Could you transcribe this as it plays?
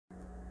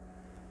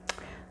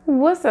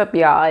What's up,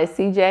 y'all? It's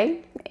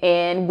CJ,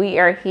 and we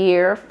are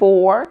here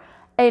for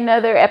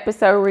another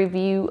episode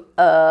review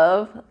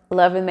of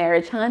Love and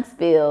Marriage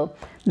Huntsville.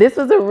 This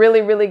was a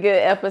really good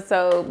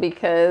episode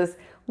because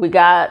we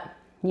got,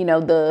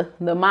 the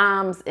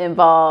moms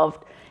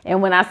involved.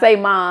 And when I say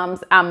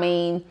moms, I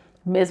mean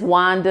Miss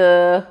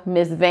Wanda,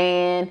 Miss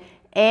Van,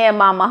 and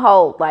Mama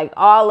Holt. Like,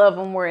 all of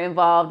them were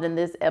involved in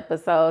this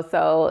episode.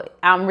 So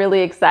I'm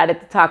really excited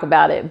to talk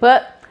about it.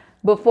 But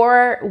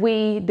before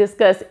we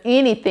discuss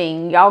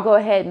anything, y'all go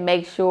ahead and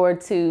make sure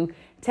to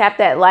tap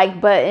that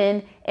like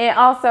button and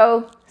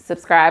also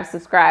subscribe.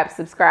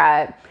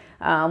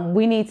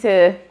 We need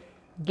to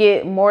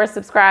get more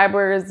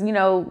subscribers,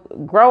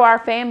 grow our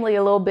family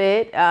a little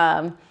bit.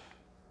 I'm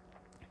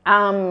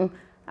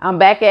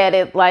back at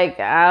it, like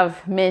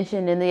I've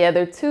mentioned in the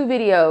other two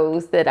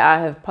videos that I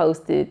have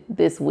posted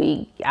this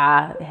week.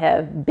 I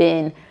have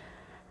been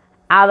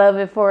out of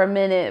it for a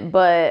minute,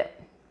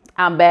 but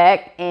I'm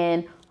back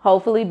and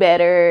hopefully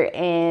better,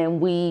 and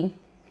we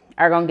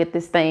are gonna get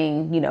this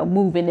thing,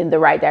 moving in the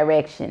right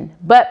direction.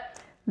 But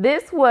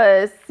this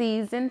was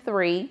season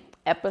 3,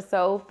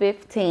 episode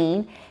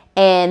 15,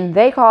 and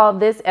they called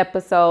this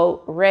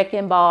episode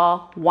Wrecking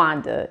Ball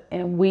Wanda,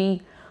 and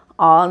we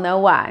all know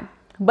why.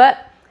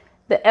 But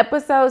the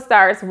episode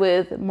starts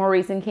with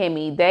Maurice and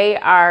Kimmy. They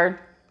are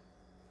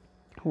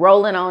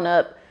rolling on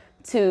up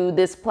to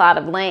this plot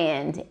of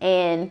land,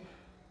 and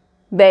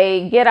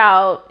they get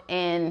out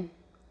and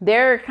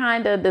they're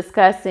kind of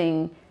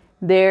discussing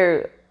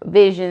their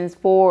visions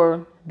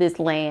for this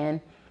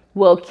land.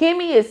 Well,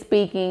 Kimmy is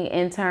speaking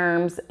in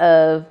terms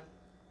of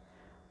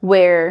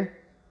where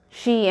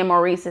she and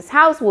Maurice's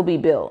house will be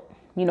built.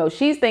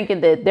 She's thinking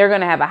that they're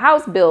going to have a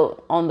house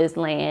built on this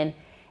land.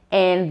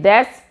 And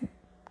that's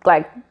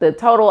like the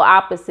total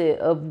opposite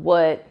of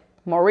what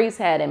Maurice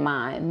had in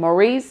mind.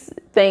 Maurice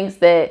thinks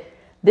that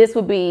this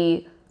would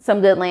be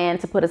some good land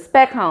to put a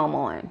spec home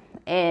on.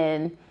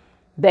 And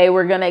they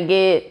were going to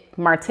get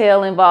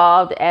Martell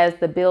involved as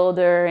the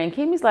builder. And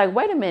Kimmy's like,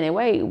 wait a minute,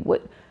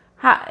 what?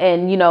 How?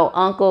 And,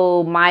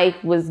 Uncle Mike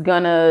was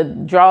going to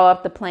draw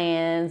up the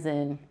plans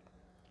and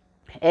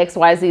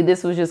XYZ.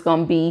 This was just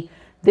going to be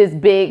this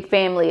big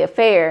family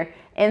affair.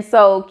 And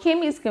so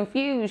Kimmy's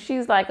confused.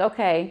 She's like,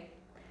 okay,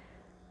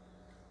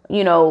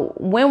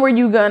 when were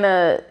you going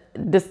to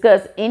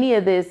discuss any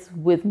of this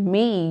with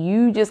me?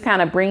 You just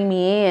kind of bring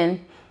me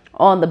in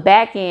on the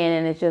back end,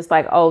 and it's just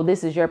like, oh,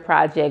 this is your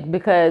project,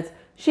 because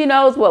she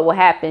knows what will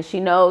happen. She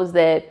knows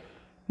that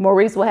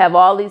Maurice will have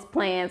all these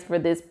plans for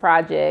this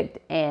project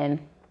and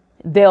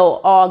they'll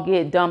all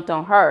get dumped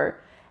on her.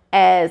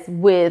 As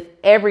with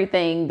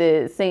everything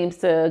that seems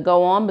to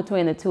go on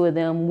between the two of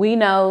them, we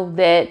know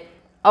that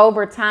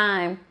over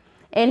time,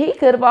 and he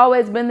could have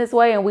always been this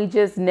way and we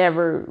just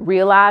never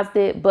realized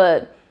it,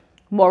 but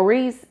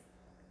Maurice,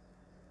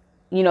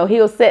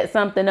 he'll set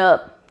something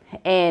up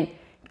and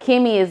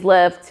Kimmy is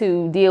left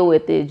to deal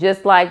with it.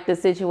 Just like the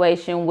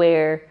situation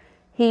where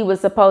he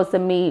was supposed to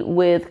meet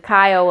with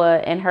Kiowa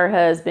and her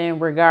husband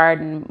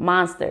regarding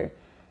Monster.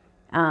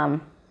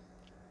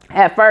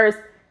 At first,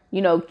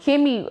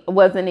 Kimmy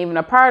wasn't even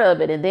a part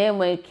of it. And then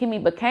when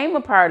Kimmy became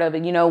a part of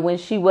it, when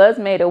she was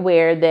made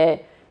aware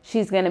that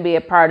she's going to be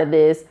a part of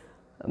this,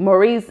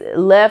 Maurice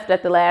left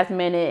at the last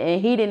minute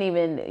and he didn't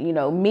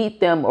even, meet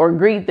them or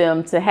greet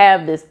them to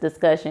have this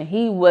discussion.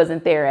 He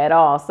wasn't there at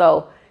all.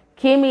 So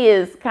Kimmy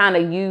is kind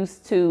of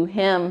used to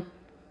him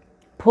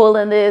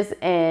pulling this,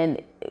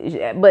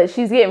 but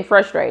she's getting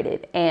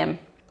frustrated. And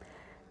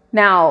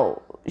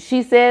now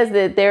she says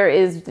that there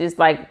is just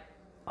like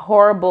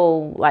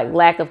horrible, like,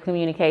 lack of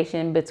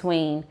communication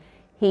between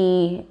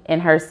he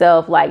and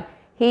herself. Like,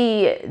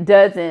 he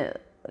doesn't,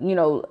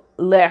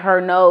 let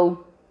her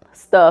know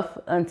stuff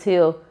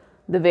until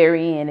the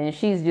very end, and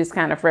she's just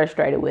kind of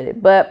frustrated with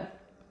it. But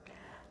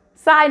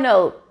side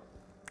note,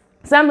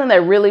 something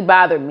that really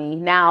bothered me.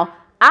 Now,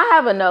 I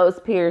have a nose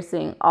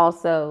piercing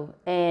also,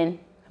 and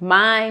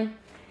mine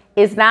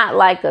is not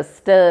like a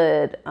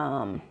stud,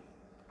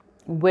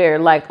 where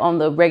like on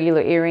the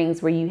regular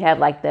earrings where you have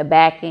like the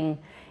backing.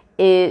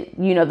 They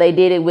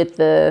did it with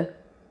the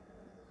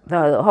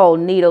whole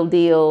needle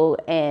deal,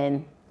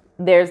 and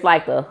there's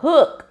like a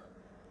hook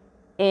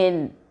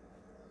in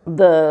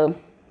the,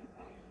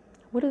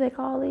 what do they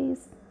call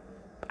these?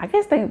 I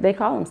guess they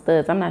call them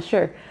studs. I'm not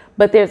sure,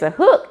 but there's a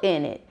hook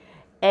in it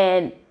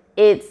and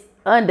it's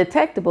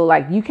undetectable.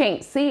 Like, you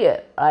can't see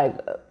it. Like,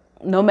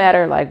 no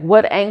matter like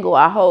what angle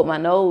I hold my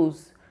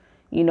nose,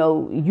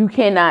 you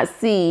cannot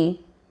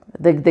see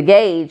the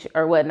gauge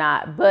or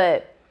whatnot.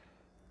 But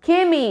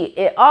Kimmy,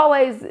 it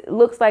always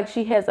looks like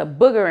she has a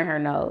booger in her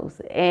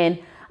nose. And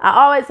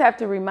I always have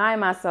to remind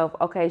myself,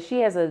 okay,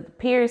 she has a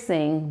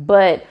piercing,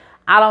 but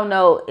I don't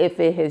know if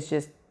it has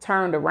just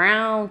turned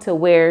around to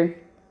where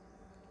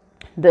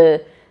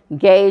the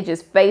gauge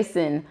is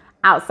facing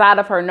outside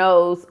of her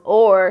nose,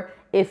 or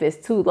if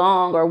it's too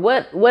long, or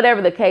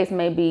whatever the case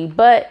may be.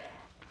 But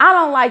I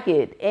don't like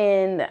it.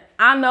 And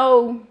I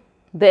know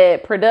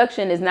that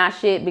production is not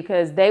shit,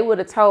 because they would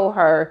have told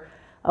her,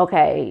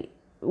 okay,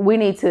 we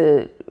need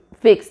to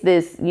fix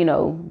this,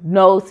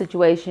 nose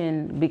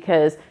situation,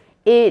 because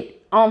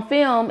on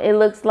film, it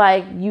looks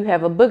like you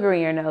have a booger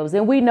in your nose.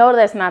 And we know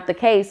that's not the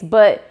case,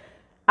 but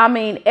I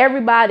mean,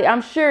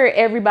 I'm sure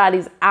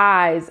everybody's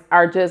eyes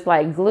are just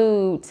like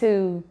glued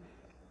to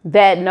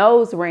that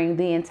nose ring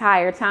the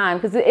entire time,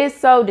 because it's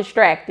so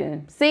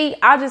distracting. See,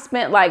 I just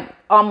spent like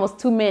almost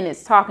 2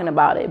 minutes talking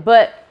about it.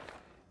 But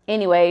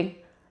anyway,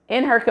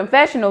 in her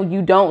confessional,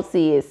 you don't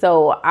see it.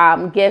 So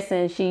I'm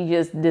guessing she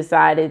just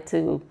decided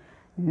to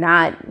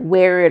not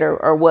wear it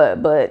or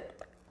what. But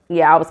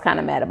yeah, I was kind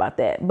of mad about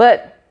that.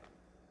 But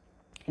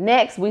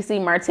next we see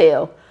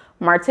Martell.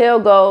 Martell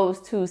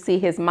goes to see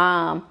his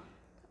mom,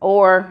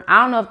 or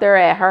I don't know if they're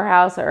at her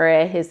house or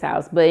at his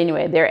house. But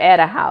anyway, they're at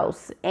a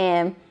house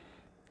and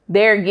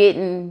they're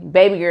getting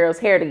baby girl's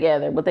hair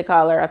together. What they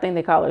call her, I think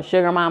they call her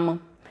Sugar Mama.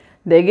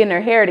 They're getting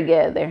her hair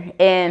together.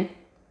 And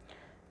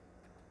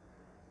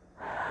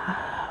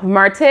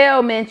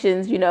Martell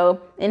mentions,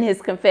 in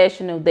his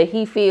confessional that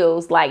he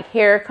feels like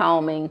hair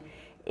combing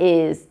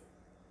is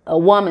a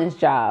woman's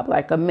job.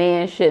 Like a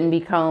man shouldn't be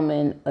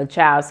combing a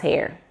child's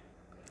hair.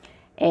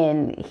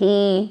 And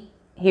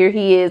here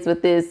he is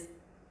with this,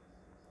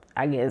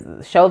 I guess,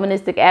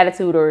 chauvinistic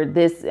attitude, or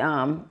this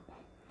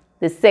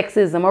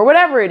sexism or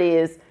whatever it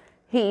is.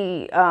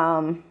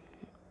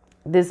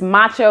 This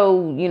macho,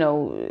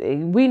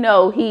 we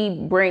know he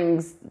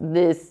brings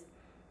this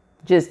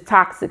just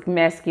toxic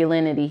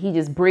masculinity. He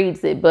just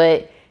breeds it.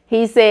 But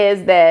he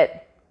says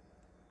that,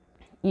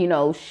 he's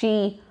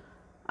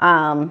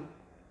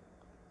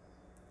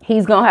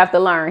going to have to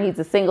learn. He's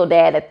a single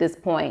dad at this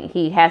point.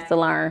 He has to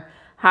learn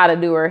how to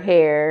do her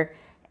hair.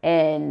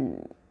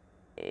 And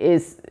he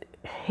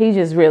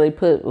just really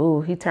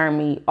he turned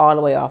me all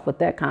the way off with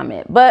that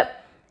comment.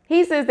 But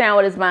he sits down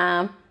with his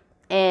mom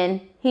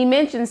and he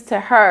mentions to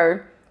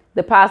her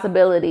the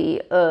possibility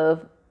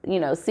of,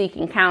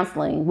 seeking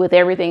counseling with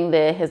everything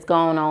that has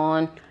gone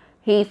on.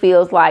 He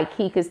feels like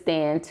he could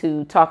stand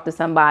to talk to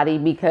somebody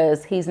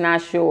because he's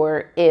not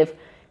sure if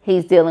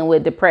he's dealing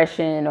with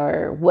depression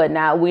or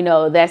whatnot. We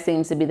know that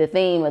seems to be the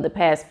theme of the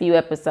past few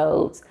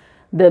episodes,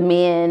 the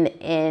men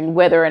and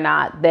whether or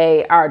not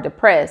they are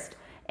depressed.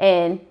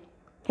 And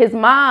his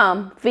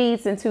mom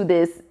feeds into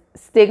this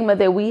stigma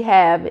that we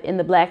have in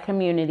the Black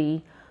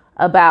community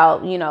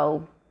about,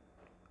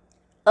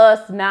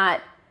 us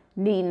not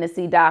needing to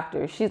see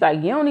doctors. She's like,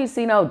 you don't need to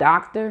see no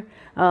doctor.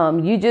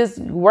 You just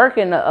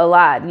working a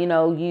lot.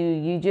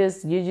 You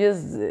just,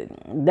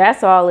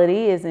 that's all it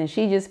is. And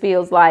she just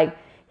feels like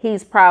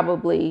he's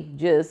probably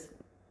just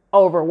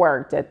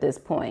overworked at this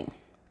point.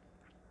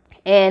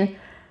 And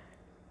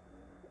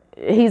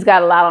he's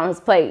got a lot on his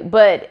plate.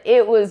 But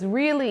it was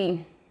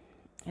really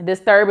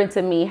disturbing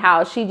to me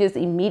how she just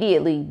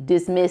immediately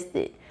dismissed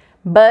it.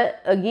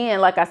 But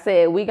again, like I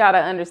said, we got to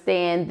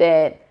understand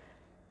that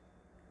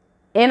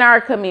in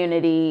our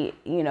community,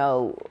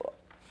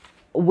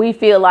 we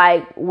feel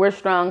like we're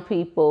strong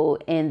people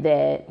and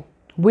that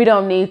we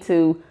don't need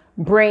to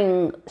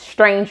bring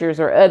strangers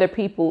or other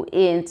people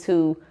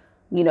into,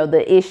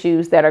 the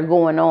issues that are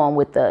going on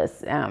with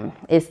us.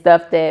 It's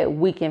stuff that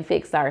we can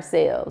fix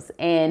ourselves.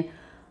 And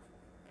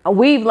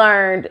we've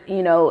learned,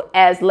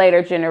 as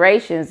later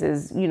generations,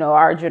 as,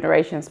 our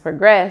generations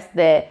progress,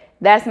 that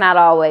that's not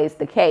always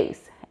the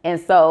case. And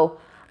so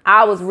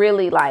I was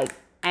really like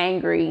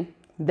angry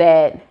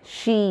that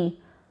she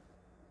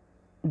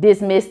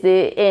dismissed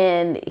it.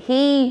 And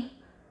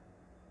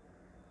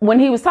when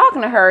he was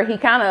talking to her, he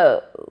kind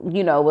of,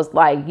 was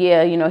like,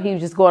 yeah, he was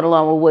just going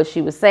along with what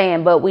she was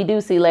saying. But we do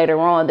see later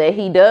on that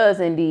he does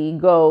indeed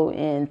go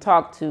and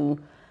talk to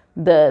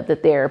the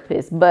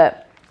therapist.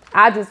 But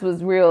I just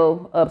was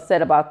real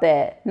upset about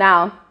that.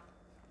 Now,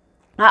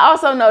 I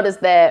also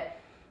noticed that,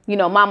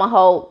 Mama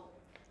Hope,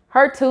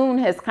 her tune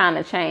has kind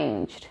of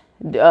changed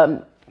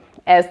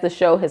as the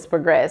show has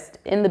progressed.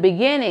 In the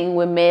beginning,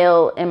 when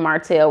Mel and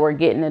Martell were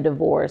getting a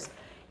divorce,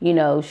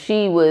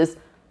 she was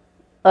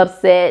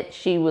upset,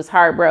 she was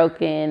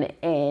heartbroken,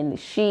 and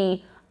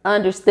she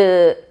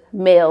understood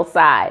Mel's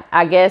side.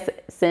 I guess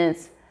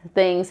since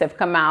things have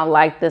come out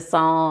like the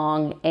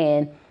song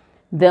and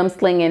them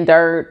slinging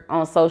dirt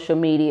on social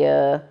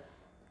media,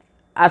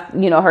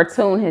 her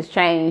tune has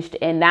changed,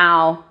 and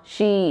now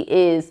she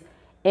is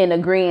in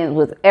agreement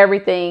with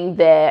everything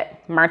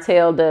that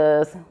Martell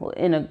does,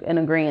 in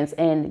agreement,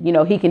 and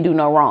he can do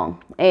no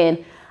wrong.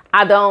 And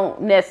I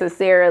don't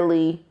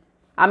necessarily,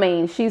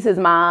 she's his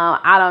mom.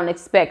 I don't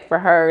expect for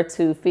her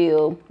to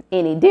feel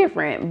any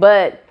different,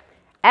 but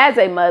as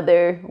a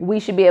mother,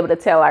 we should be able to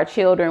tell our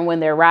children when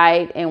they're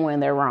right and when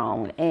they're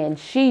wrong. And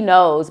she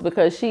knows,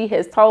 because she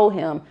has told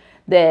him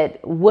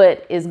that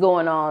what is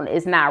going on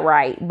is not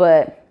right.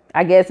 But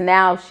I guess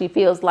now she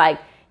feels like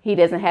he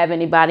doesn't have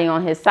anybody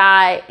on his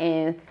side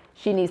and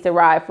she needs to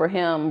ride for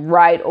him,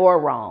 right or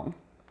wrong.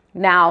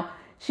 Now,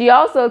 she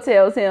also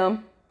tells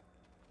him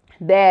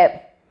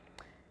that,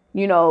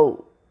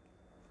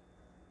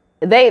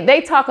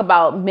 they talk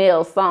about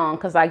Mel's song,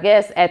 because I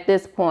guess at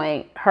this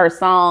point her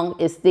song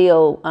is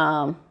still,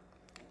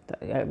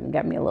 I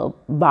got me a little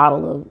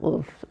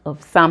bottle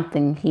of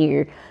something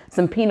here,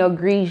 some Pinot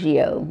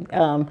Grigio.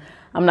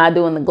 I'm not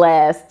doing the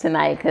glass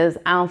tonight because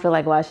I don't feel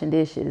like washing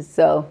dishes.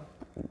 So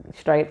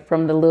straight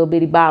from the little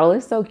bitty bottle.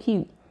 It's so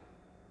cute.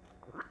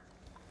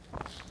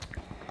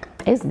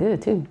 It's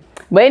good too.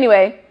 But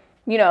anyway,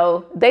 you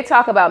know, they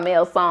talk about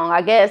Mel's song.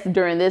 I guess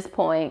during this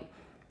point,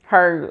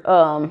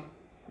 her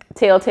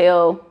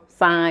Telltale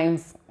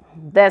Signs,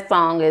 that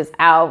song is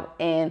out,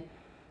 and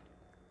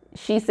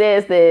she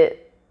says that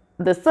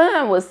the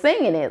son was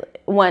singing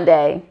it one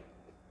day,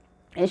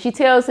 and she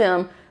tells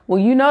him, well,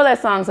 you know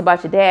that song's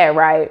about your dad,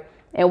 right?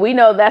 And we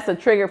know that's a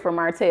trigger for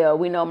Martell.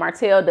 We know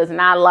Martell does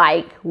not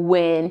like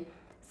when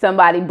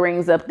somebody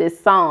brings up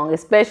this song,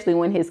 especially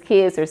when his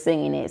kids are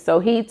singing it. So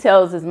he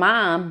tells his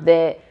mom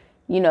that,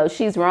 you know,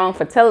 she's wrong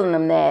for telling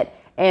them that.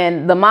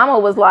 And the mama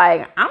was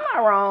like, I'm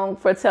not wrong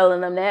for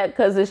telling them that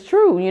because it's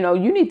true. You know,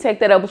 you need to take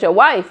that up with your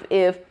wife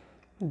if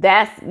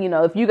that's, you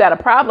know, if you got a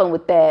problem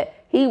with that.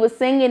 He was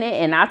singing it,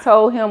 and I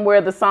told him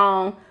where the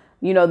song,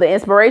 you know, the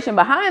inspiration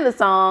behind the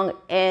song,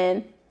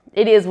 and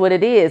it is what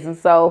it is. And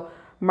so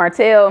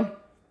Martell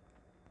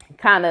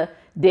kind of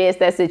deads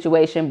that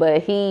situation,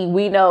 but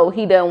we know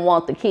he doesn't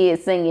want the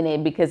kids singing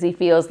it because he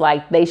feels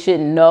like they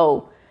shouldn't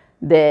know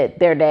that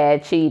their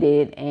dad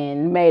cheated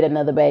and made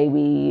another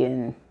baby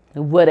and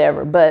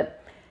whatever.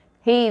 But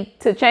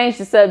to change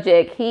the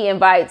subject, he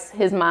invites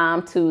his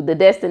mom to the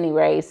Destiny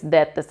race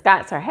that the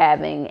Scotts are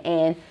having,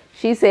 and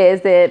she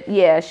says that,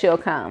 yeah, she'll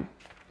come.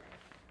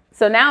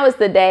 So now it's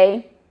the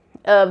day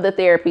of the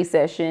therapy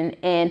session,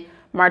 and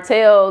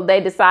Martell,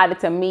 they decided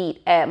to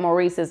meet at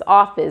Maurice's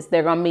office.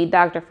 They're going to meet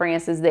Dr.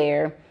 Francis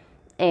there,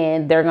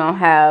 and they're going to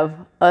have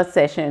a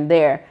session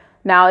there.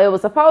 Now, it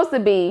was supposed to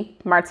be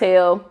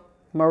Martell,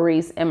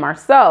 Maurice, and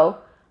Marceau,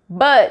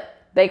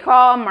 but they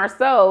call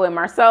Marceau, and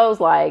Marceau's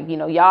like, you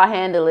know, y'all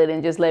handle it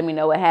and just let me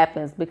know what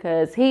happens,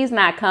 because he's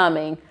not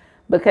coming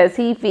because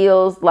he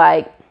feels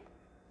like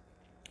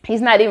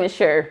he's not even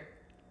sure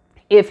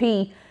if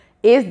he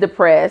is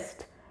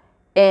depressed.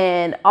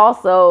 And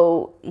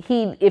also,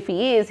 if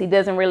he is, he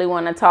doesn't really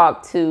want to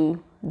talk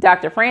to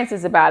Dr.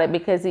 Francis about it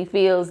because he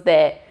feels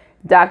that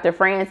Dr.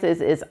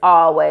 Francis is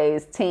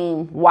always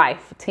team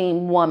wife,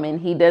 team woman.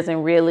 He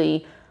doesn't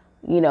really,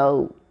 you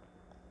know,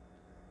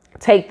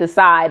 take the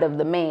side of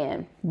the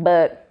man.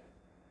 But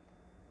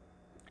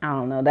I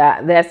don't know,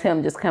 that's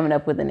him just coming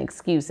up with an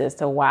excuse as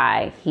to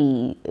why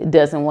he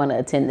doesn't want to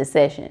attend the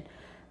session.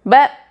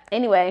 But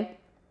anyway,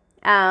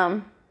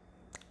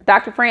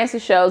 Dr.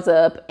 Francis shows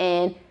up,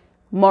 and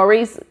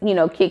Maurice, you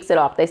know, kicks it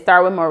off. They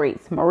start with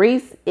Maurice.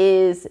 Maurice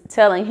is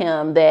telling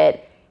him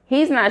that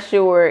he's not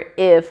sure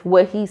if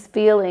what he's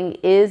feeling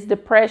is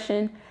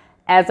depression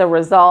as a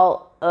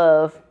result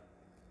of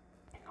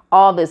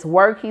all this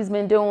work he's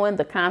been doing,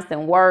 the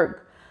constant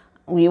work.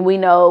 We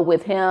know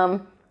with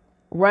him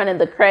running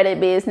the credit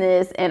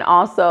business and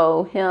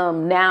also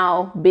him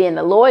now being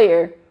a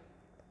lawyer,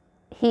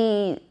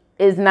 he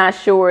is not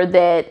sure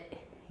that,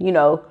 you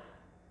know,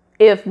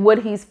 if what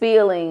he's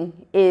feeling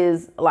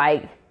is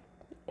like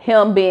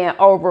him being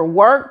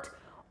overworked,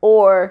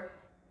 or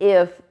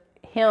if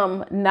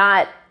him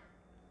not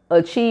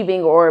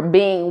achieving or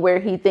being where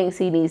he thinks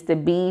he needs to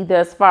be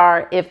thus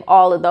far, if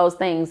all of those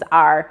things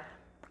are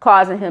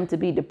causing him to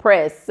be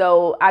depressed.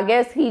 So I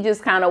guess he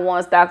just kind of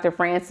wants Dr.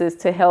 Francis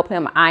to help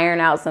him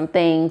iron out some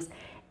things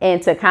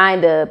and to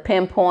kind of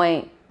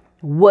pinpoint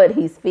what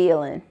he's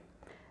feeling.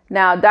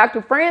 Now,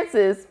 Dr.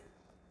 Francis,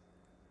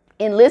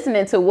 in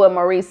listening to what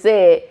Maurice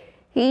said,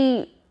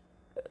 he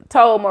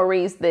told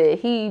Maurice that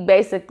he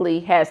basically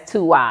has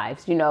two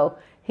wives. You know,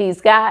 he's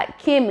got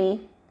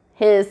Kimmy,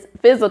 his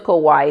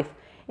physical wife,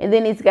 and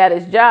then he's got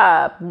his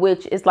job,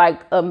 which is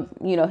like,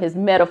 you know, his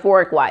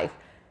metaphoric wife.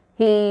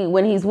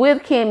 When he's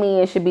with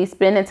Kimmy, it should be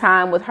spending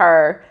time with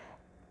her,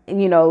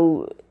 you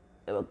know,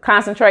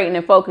 concentrating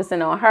and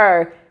focusing on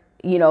her.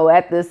 You know,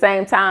 at the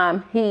same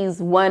time,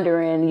 he's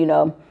wondering, you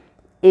know,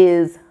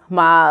 is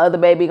my other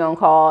baby gonna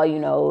call? You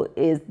know,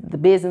 is the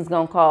business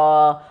gonna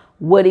call?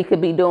 What he could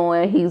be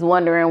doing. He's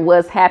wondering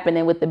what's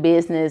happening with the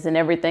business and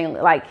everything.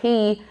 Like,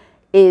 he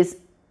is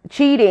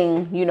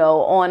cheating, you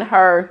know, on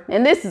her.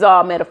 And this is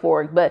all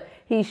metaphoric, but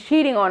he's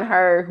cheating on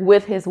her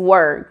with his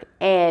work.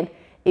 And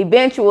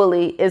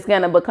eventually it's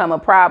going to become a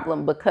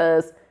problem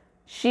because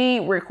she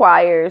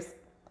requires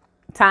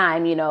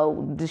time. You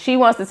know, she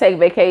wants to take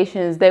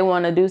vacations. They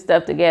want to do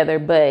stuff together.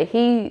 But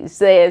he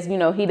says, you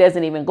know, he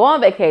doesn't even go on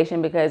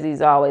vacation because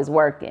he's always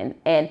working.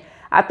 And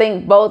I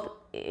think both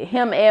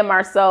him and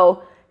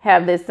Marceau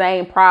have this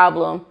same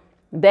problem.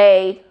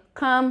 They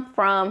come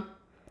from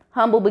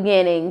humble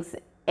beginnings,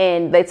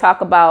 and they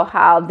talk about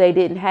how they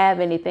didn't have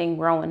anything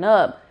growing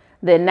up.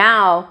 That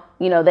now,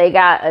 you know, they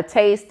got a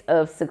taste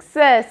of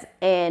success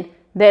and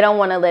they don't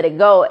want to let it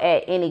go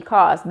at any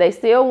cost. They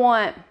still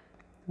want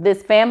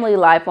this family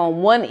life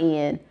on one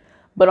end,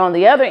 but on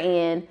the other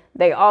end,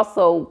 they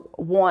also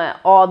want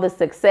all the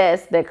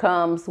success that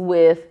comes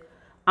with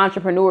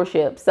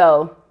entrepreneurship.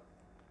 So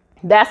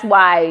that's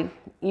why,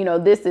 you know,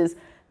 this is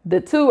the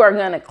two are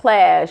going to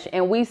clash.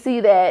 And we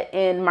see that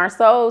in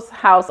Marceau's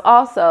house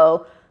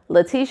also.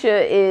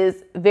 Letitia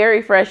is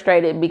very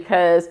frustrated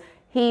because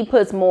he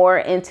puts more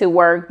into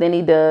work than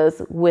he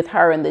does with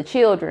her and the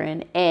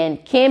children.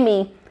 And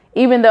Kimmy,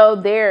 even though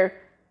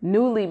they're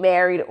newly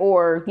married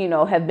or, you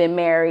know, have been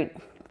married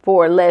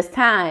for less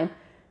time,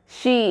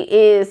 she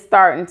is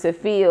starting to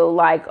feel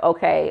like,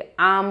 okay,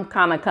 I'm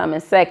kind of coming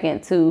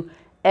second to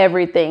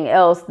everything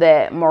else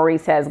that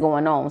Maurice has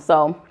going on.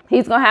 So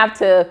he's going to have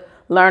to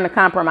learn to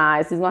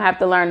compromise. He's going to have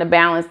to learn to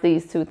balance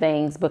these two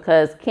things,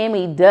 because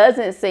Kimmy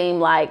doesn't seem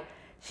like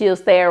she'll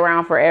stay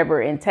around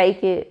forever and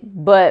take it,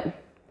 but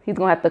he's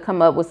going to have to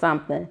come up with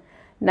something.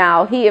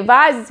 Now, he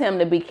advises him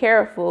to be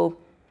careful,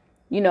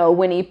 you know,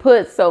 when he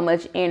puts so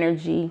much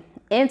energy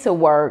into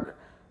work,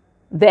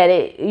 that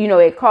it, you know,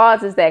 it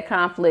causes that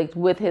conflict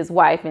with his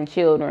wife and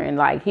children.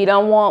 Like, he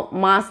don't want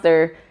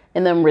Monster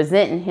and them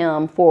resenting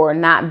him for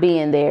not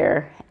being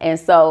there. And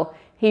so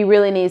he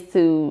really needs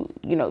to,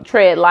 you know,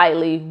 tread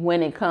lightly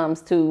when it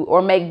comes to,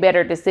 or make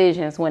better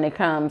decisions when it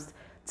comes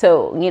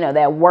to, you know,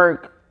 that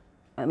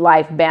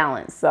work-life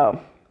balance.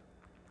 So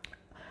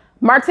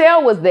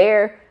Martell was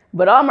there,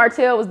 but all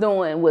Martell was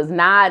doing was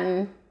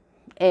nodding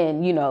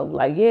and, you know,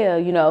 like, yeah,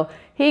 you know,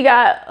 he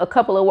got a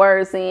couple of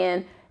words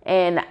in.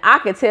 And I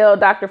could tell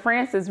Dr.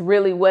 Francis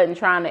really wasn't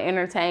trying to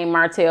entertain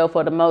Martell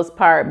for the most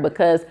part,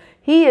 because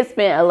he has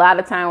spent a lot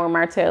of time with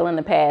Martell in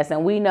the past.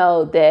 And we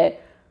know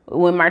that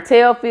when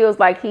Martell feels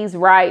like he's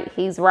right,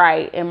 he's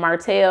right. And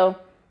Martell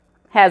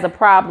has a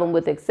problem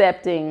with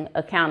accepting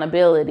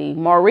accountability.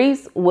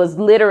 Maurice was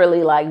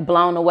literally like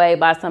blown away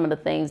by some of the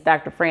things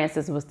Dr.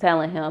 Francis was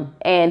telling him.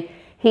 And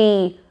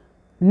he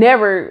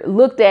never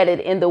looked at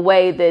it in the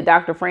way that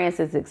Dr.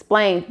 Francis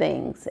explained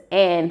things.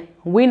 And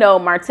we know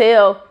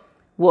Martell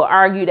will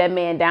argue that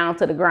man down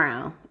to the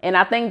ground. And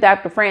I think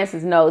Dr.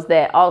 Francis knows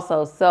that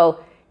also.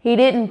 So he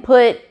didn't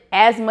put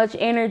as much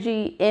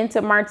energy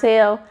into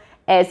Martell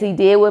as he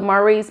did with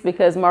Maurice,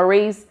 because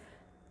Maurice,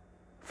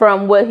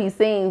 from what he's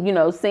seen, you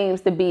know,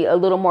 seems to be a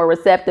little more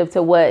receptive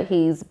to what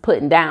he's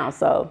putting down.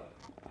 So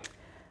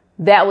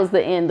that was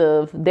the end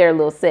of their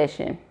little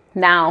session.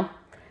 Now,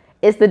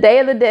 it's the day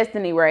of the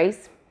Destiny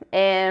race,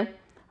 and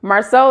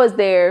Marceau is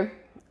there,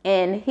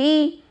 and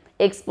he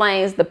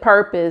explains the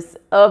purpose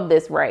of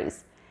this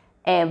race.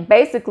 And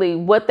basically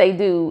what they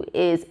do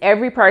is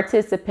every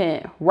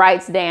participant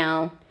writes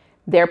down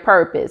their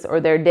purpose or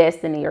their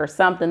destiny, or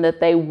something that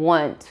they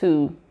want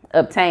to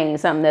obtain,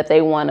 something that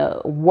they want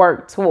to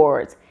work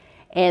towards.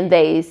 And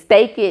they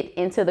stake it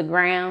into the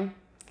ground,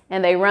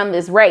 and they run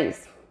this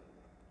race.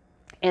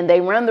 And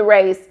they run the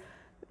race,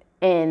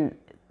 and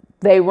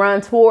they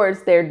run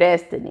towards their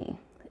destiny.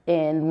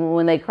 And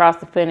when they cross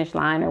the finish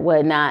line or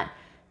whatnot,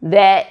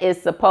 that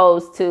is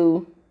supposed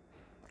to,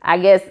 I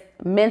guess,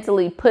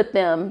 mentally put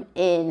them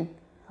in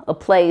a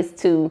place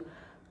to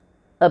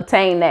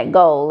obtain that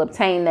goal,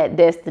 obtain that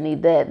destiny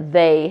that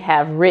they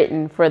have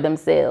written for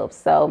themselves.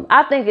 So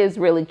I think it's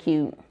really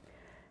cute.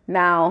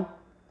 Now,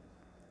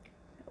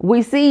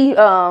 we see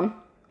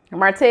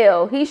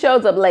Martell, he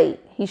shows up late.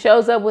 He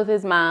shows up with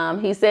his mom.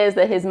 He says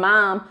that his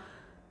mom,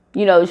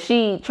 you know,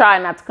 she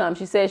tried not to come.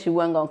 She said she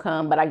wasn't going to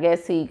come, but I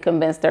guess he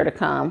convinced her to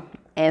come.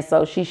 And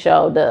so she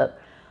showed up.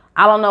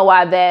 I don't know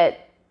why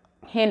that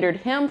hindered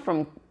him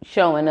from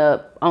showing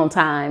up on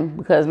time,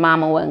 because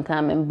mama wasn't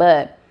coming,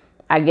 but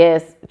I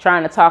guess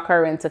trying to talk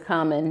her into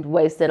coming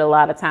wasted a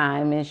lot of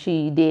time, and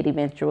she did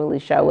eventually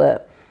show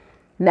up.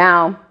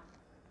 Now,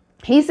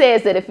 he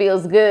says that it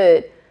feels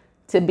good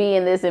to be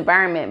in this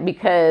environment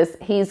because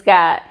he's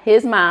got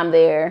his mom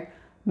there,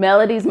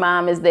 Melody's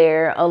mom is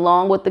there,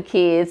 along with the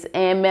kids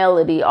and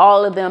Melody,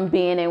 all of them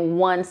being in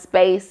one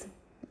space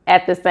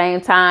at the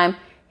same time.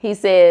 He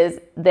says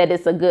that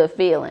it's a good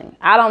feeling.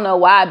 I don't know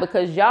why,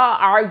 because y'all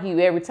argue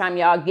every time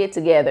y'all get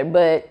together.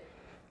 But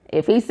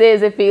if he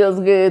says it feels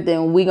good,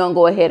 then we're going to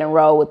go ahead and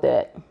roll with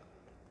that.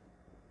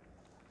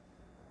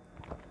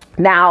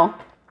 Now,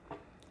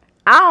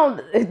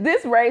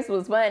 this race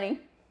was funny.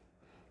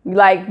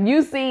 Like,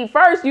 you see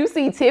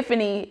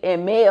Tiffany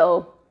and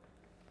Mel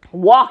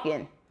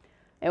walking.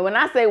 And when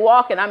I say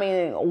walking, I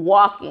mean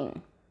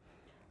walking.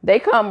 They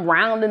come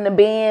rounding the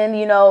bend,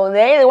 you know,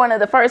 they're one of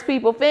the first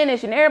people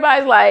finish, and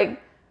everybody's like,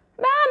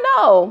 nah,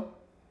 no.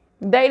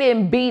 They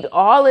didn't beat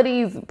all of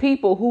these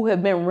people who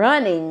have been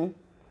running.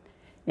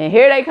 And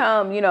here they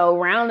come, you know,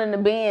 rounding the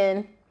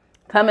bend,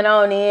 coming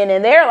on in,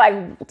 and they're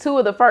like two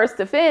of the first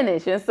to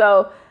finish. And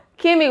so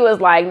Kimmy was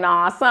like,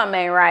 nah, something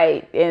ain't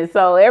right. And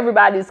so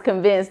everybody's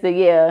convinced that,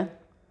 yeah,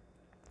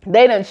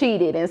 they done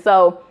cheated. And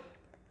so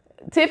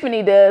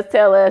Tiffany does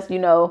tell us, you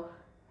know,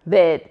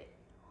 that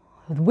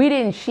we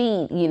didn't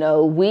cheat, you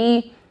know,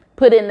 we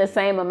put in the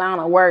same amount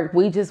of work.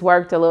 We just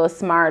worked a little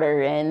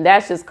smarter. And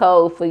that's just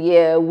code for,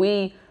 yeah,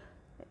 we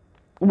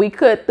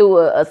cut through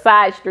a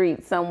side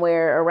street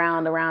somewhere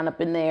around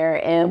up in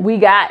there, and we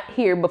got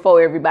here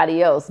before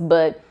everybody else.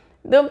 But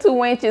them two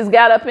wenches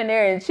got up in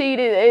there and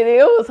cheated.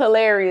 It was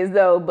hilarious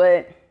though.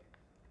 But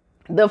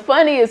the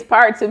funniest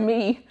part to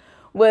me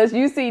was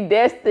you see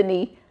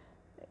Destiny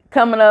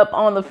coming up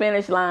on the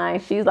finish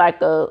line. She's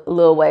like a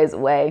little ways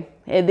away.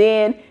 And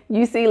then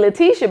you see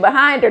Letitia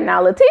behind her.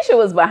 Now, Letitia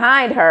was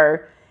behind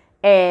her,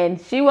 and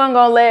she wasn't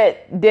going to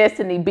let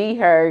Destiny beat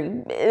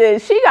her.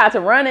 She got to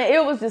run it.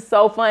 It was just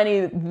so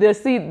funny to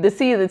see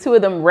the two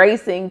of them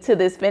racing to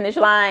this finish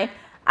line.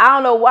 I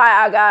don't know why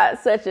I got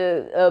such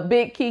a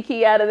big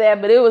kiki out of that,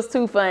 but it was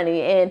too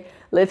funny. And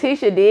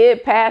Letitia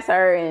did pass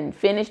her and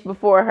finished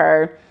before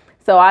her.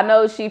 So I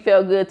know she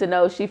felt good to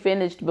know she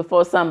finished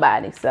before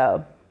somebody.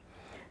 So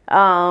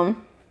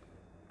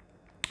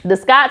the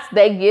Scotts,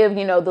 they give,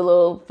 the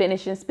little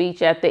finishing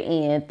speech at the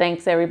end.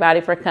 Thanks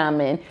everybody for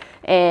coming.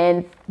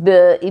 And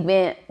the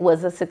event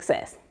was a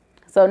success.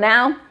 So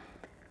now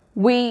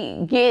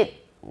we get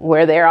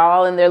where they're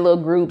all in their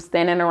little groups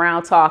standing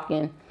around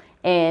talking.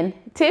 And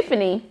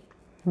Tiffany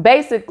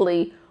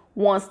basically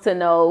wants to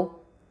know,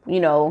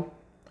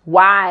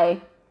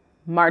 why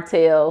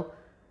Martell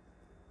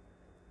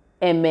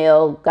and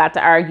Mel got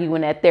to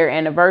arguing at their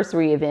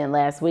anniversary event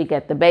last week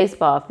at the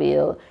baseball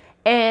field.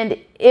 And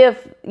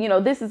if,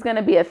 this is going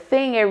to be a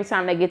thing every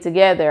time they get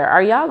together,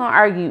 are y'all going to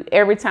argue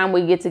every time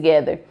we get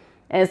together?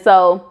 And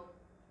so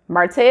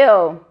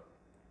Martell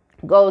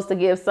goes to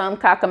give some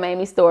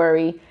cockamamie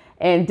story,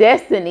 and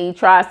Destiny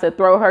tries to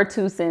throw her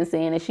 2 cents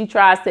in, and she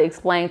tries to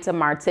explain to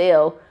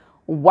Martell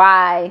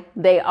why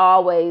they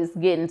always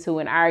get into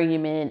an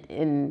argument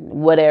and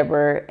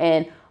whatever.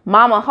 And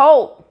Mama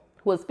Holt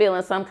was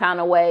feeling some kind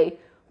of way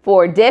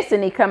for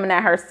Destiny coming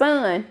at her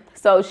son.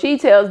 So she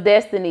tells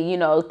Destiny,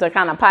 to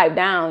kind of pipe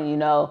down,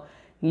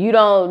 you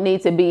don't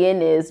need to be in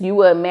this. You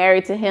were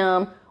married to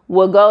him.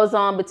 What goes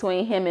on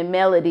between him and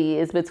Melody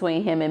is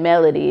between him and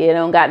Melody. It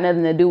don't got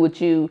nothing to do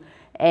with you.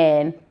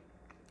 And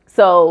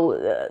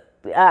so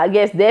I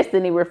guess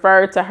Destiny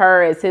referred to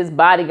her as his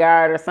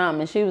bodyguard or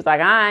something. And she was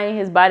like, I ain't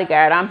his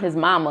bodyguard. I'm his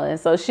mama. And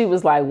so she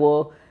was like,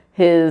 well,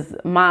 his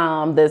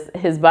mom, that's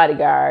his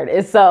bodyguard.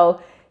 And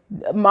so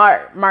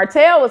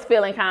Martell was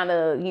feeling kind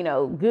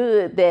of,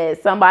 good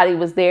that somebody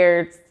was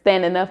there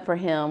standing up for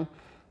him.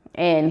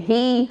 And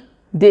he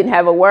didn't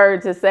have a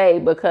word to say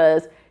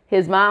because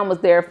his mom was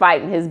there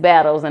fighting his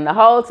battles. And the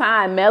whole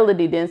time,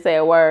 Melody didn't say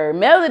a word.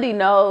 Melody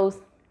knows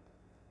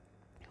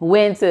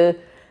when to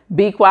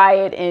be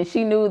quiet. And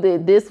she knew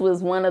that this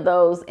was one of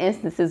those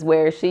instances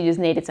where she just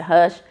needed to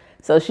hush.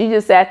 So she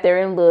just sat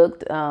there and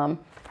looked.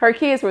 Her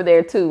kids were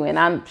there too, and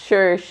I'm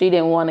sure she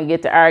didn't want to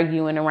get to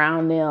arguing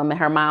around them and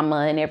her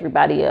mama and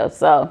everybody else.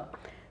 So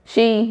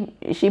she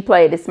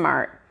played it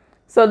smart.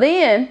 So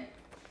then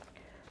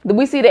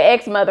we see the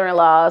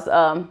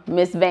ex-mother-in-laws,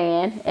 Miss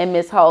Van and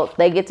Miss Holt.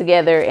 They get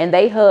together and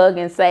they hug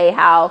and say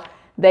how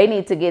they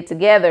need to get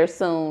together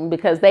soon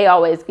because they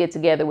always get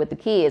together with the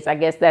kids. I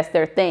guess that's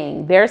their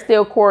thing. They're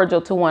still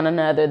cordial to one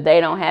another. They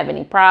don't have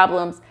any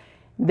problems.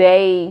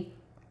 They,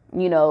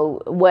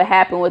 what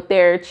happened with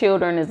their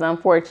children is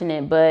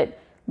unfortunate, but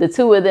the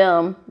two of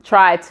them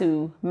try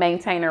to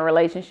maintain a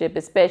relationship,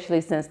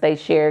 especially since they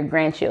share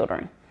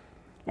grandchildren.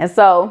 And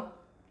so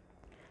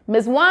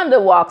Miss Wanda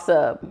walks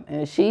up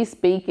and she's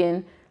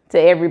speaking to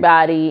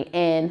everybody,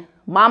 and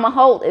Mama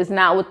Holt is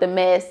not with the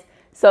mess.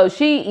 So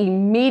she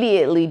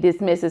immediately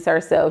dismisses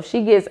herself.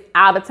 She gets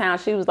out of town.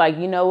 She was like,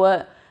 you know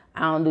what?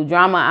 I don't do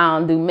drama. I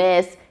don't do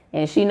mess.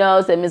 And she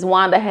knows that Miss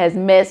Wanda has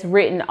mess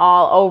written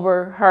all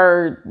over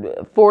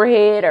her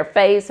forehead, her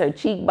face, her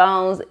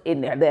cheekbones,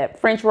 and that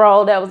French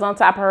roll that was on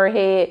top of her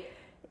head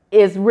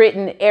is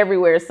written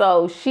everywhere.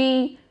 So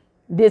she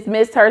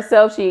dismissed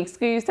herself. She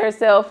excused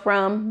herself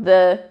from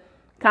the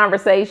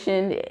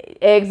conversation,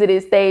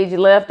 exited stage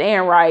left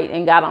and right,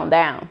 and got on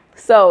down.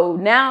 So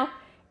now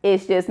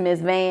it's just Miss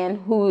Van,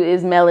 who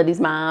is Melody's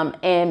mom,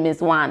 and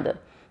Miss Wanda.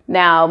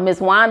 Now, Miss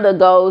Wanda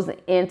goes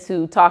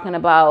into talking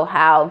about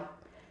how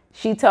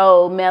she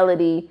told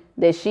Melody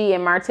that she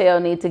and Martell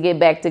need to get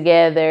back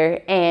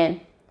together. And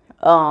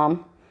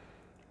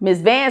Miss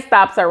Van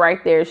stops her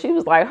right there. She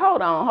was like,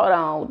 hold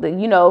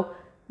on.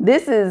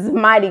 This is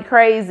mighty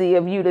crazy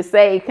of you to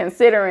say,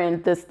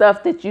 considering the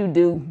stuff that you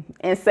do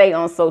and say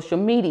on social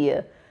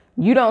media.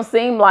 You don't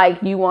seem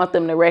like you want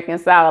them to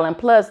reconcile. And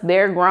plus,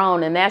 they're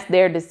grown and that's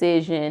their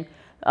decision.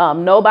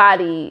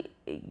 Nobody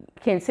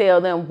can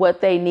tell them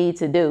what they need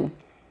to do.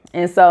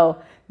 And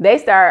so they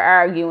start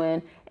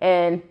arguing,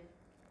 and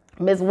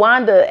Miss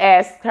Wanda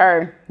asked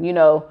her,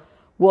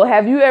 well,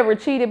 have you ever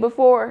cheated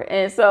before?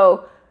 And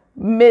so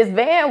Miss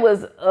Van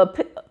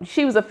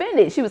she was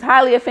offended. She was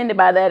highly offended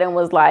by that and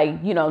was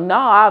like, no,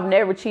 I've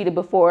never cheated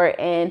before.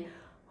 And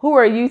who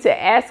are you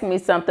to ask me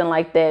something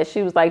like that?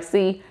 She was like,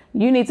 see,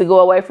 you need to go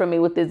away from me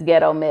with this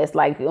ghetto mess.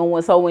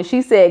 So when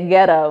she said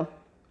ghetto,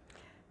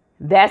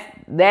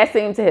 that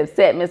seemed to have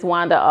set Miss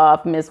Wanda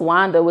off. Miss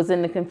Wanda was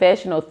in the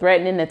confessional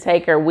threatening to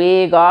take her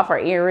wig off, her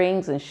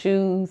earrings and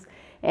shoes,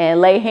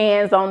 and lay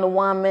hands on the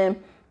woman.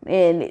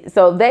 And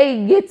so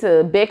they get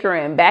to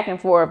bickering back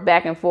and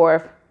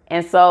forth.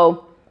 And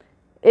so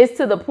it's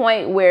to the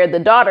point where the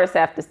daughters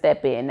have to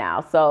step in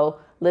now. So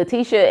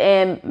Letitia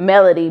and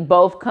Melody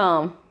both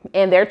come,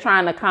 and they're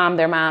trying to calm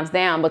their moms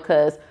down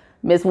because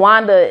Miss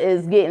Wanda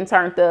is getting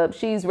turned up.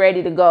 She's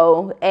ready to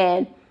go.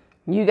 And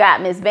you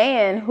got Miss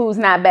Van, who's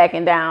not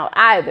backing down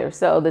either.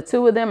 So the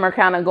two of them are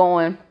kind of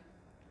going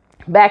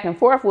back and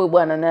forth with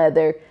one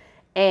another.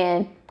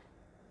 And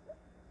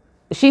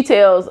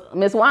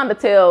Miss Wanda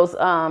tells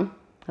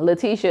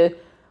Letitia,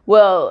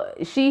 well,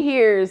 she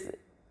hears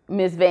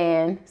Miss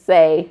Van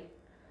say,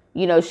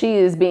 you know, she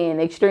is being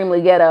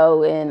extremely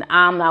ghetto and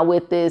I'm not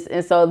with this.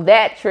 And so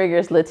that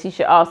triggers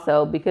Letitia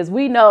also, because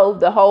we know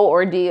the whole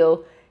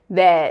ordeal,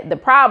 that the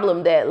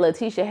problem that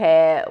Letitia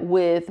had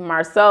with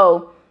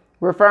Marceau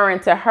referring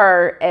to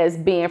her as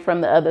being from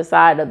the other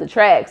side of the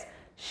tracks.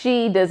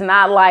 She does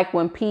not like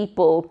when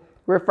people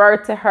refer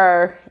to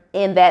her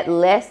in that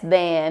less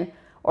than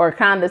or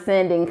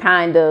condescending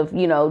kind of,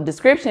 you know,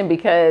 description,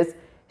 because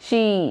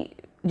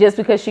just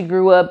because she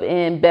grew up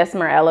in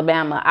Bessemer,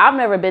 Alabama. I've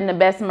never been to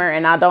Bessemer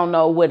and I don't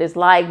know what it's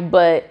like,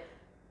 but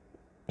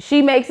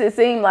she makes it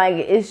seem like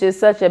it's just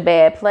such a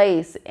bad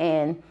place.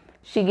 And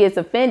she gets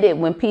offended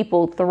when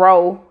people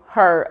throw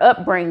her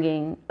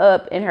upbringing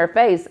up in her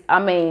face. I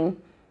mean,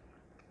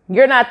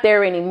 you're not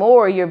there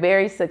anymore. You're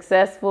very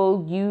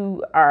successful.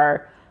 You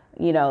are,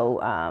 you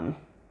know,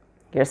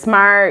 you're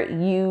smart.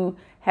 You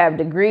have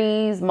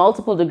degrees,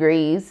 multiple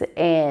degrees,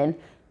 and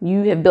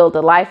you have built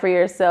a life for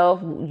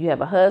yourself. You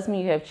have a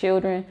husband, you have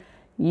children,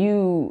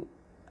 you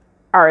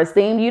are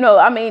esteemed. You know,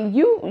 I mean,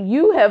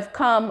 you have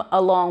come a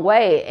long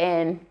way.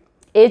 And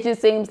it just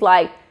seems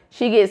like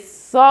she gets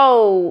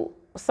so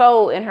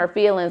in her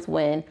feelings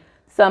when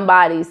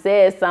somebody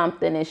says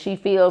something and she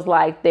feels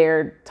like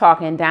they're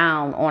talking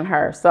down on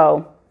her.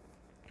 So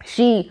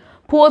she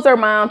pulls her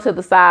mom to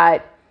the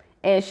side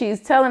and she's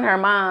telling her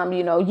mom,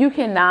 you know, you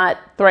cannot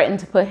threaten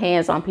to put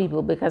hands on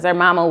people, because her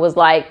mama was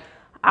like,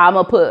 I'm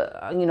gonna put,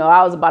 you know,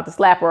 I was about to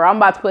slap her. I'm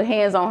about to put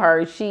hands on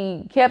her.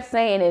 She kept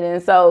saying it.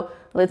 And so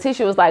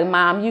Letitia was like,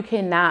 Mom, you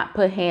cannot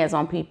put hands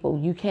on people.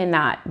 You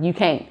cannot, you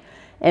can't.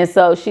 And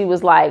so she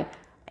was like,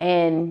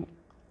 and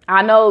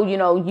I know, you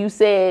know, you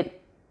said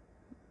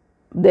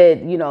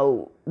that, you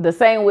know, the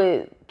same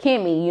with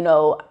Kimmy, you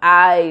know,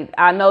 I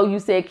know you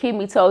said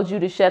Kimmy told you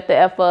to shut the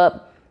F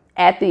up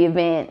at the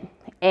event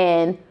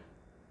and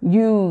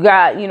you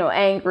got, you know,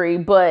 angry,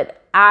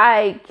 but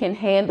I can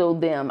handle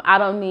them. I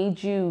don't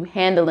need you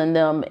handling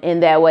them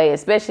in that way,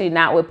 especially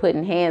not with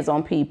putting hands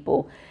on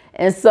people.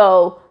 And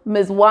so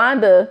Ms.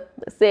 Wanda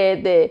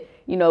said that,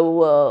 you know,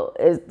 well,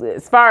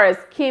 as far as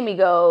Kimmy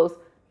goes,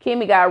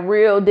 Kimmy got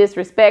real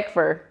disrespect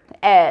for her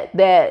at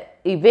that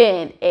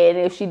event. And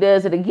if she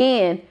does it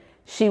again,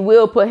 she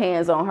will put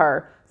hands on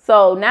her.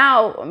 So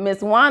now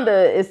Ms.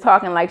 Wanda is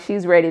talking like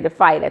she's ready to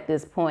fight at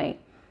this point.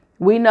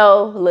 We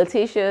know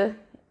Letitia,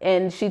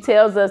 and she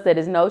tells us that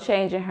there's no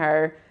change in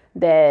her,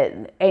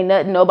 that ain't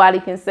nothing nobody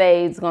can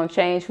say it's going to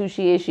change who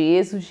she is. She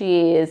is who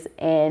she is,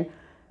 and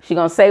she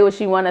going to say what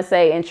she want to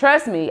say. And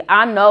trust me,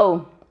 I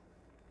know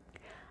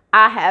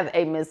I have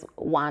a Miss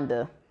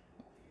Wanda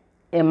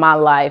in my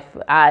life.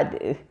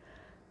 When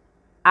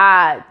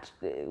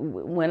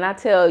I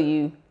tell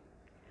you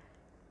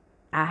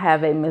I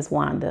have a Miss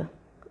Wanda,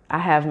 I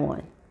have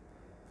one.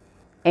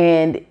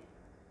 And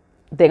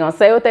they're going to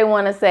say what they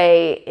want to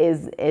say.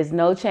 Is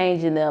no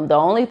change in them. The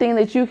only thing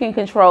that you can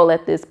control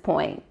at this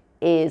point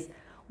is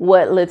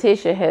what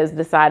Letitia has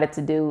decided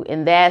to do.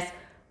 And that's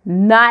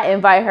not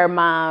invite her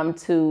mom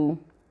to,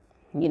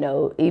 you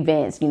know,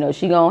 events. You know,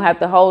 she going to have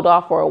to hold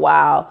off for a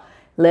while.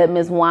 Let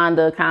Miss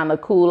Wanda kind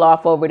of cool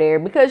off over there,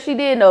 because she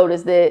did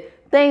notice that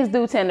things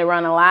do tend to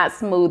run a lot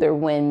smoother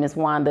when Miss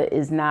Wanda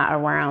is not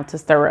around to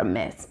stir up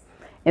mess.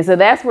 And so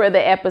that's where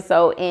the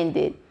episode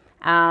ended.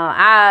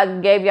 I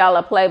gave y'all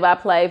a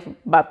play-by-play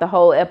about the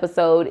whole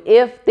episode.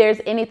 If there's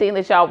anything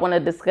that y'all want to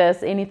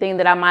discuss, anything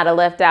that I might have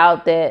left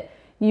out that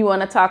you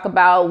want to talk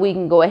about, we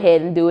can go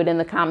ahead and do it in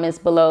the comments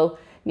below.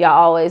 Y'all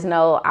always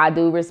know I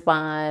do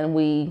respond.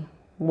 We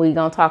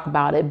gonna talk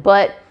about it.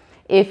 But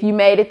if you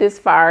made it this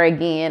far,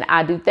 again,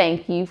 I do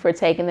thank you for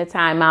taking the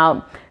time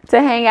out to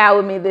hang out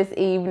with me this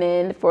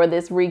evening for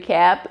this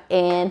recap.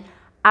 And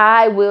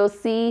I will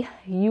see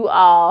you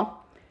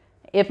all,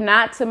 if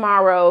not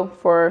tomorrow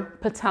for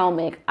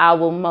Potomac, I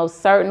will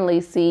most certainly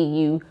see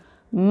you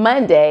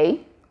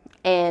Monday.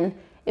 And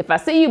if I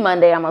see you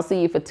Monday, I'm going to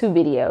see you for 2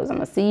 videos. I'm going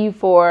to see you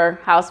for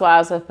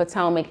Housewives of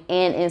Potomac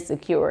and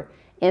Insecure.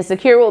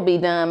 Insecure will be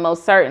done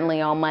most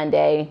certainly on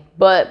Monday,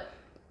 but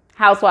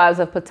Housewives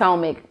of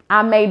Potomac,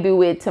 I may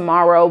do it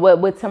tomorrow.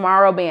 But with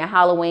tomorrow being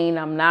Halloween,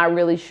 I'm not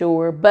really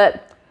sure,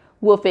 but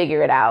we'll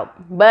figure it out.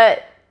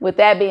 But with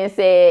that being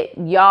said,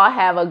 y'all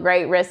have a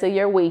great rest of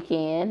your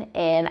weekend,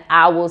 and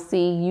I will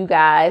see you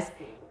guys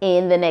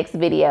in the next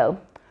video.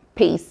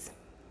 Peace.